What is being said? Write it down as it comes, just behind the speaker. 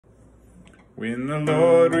When the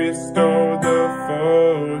Lord restored the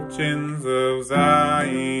fortunes of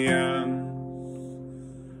Zion,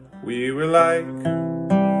 we were like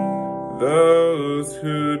those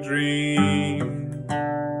who dream.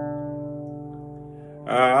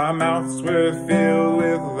 Our mouths were filled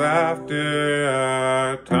with laughter,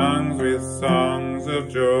 our tongues with songs of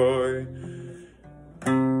joy.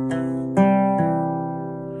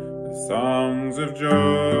 Songs of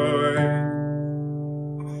joy.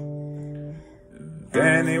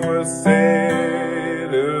 Then it was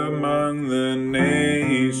said among the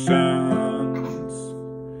nations,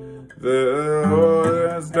 the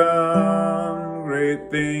Lord has done great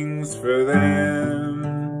things for them.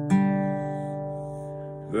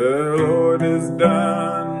 The Lord has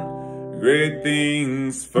done great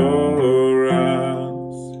things for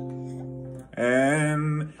us,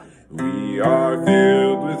 and we are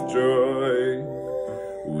filled with joy.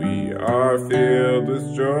 We are filled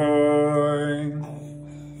with joy.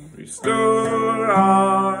 Restore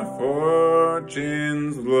our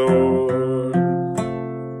fortunes, Lord,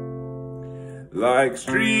 like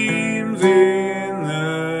streams in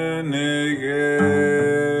the Negev.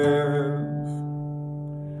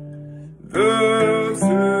 Those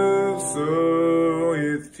who sow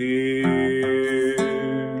with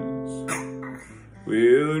tears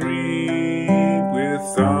will reap with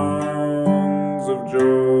songs of joy.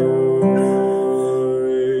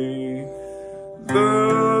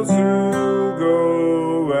 Those who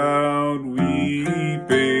go out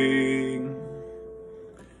weeping,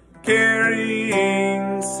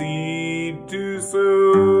 carrying seed to sow,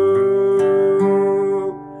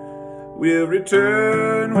 will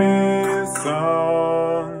return with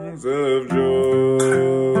songs of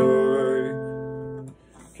joy,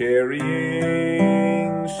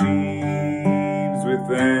 carrying sheaves with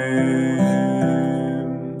them.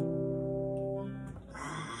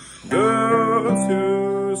 Those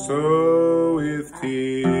who sow with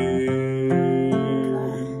tears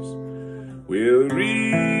will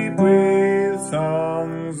reap with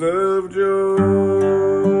songs of joy.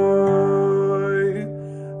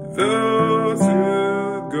 Those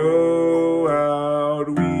who go out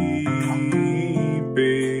weeping,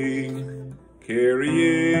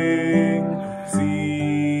 carrying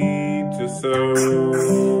seed to sow,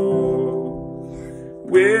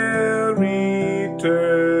 will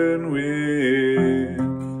return with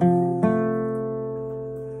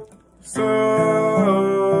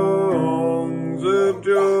songs of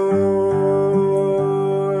joy,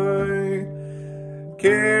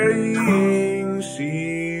 carrying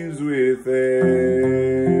sheaves with them.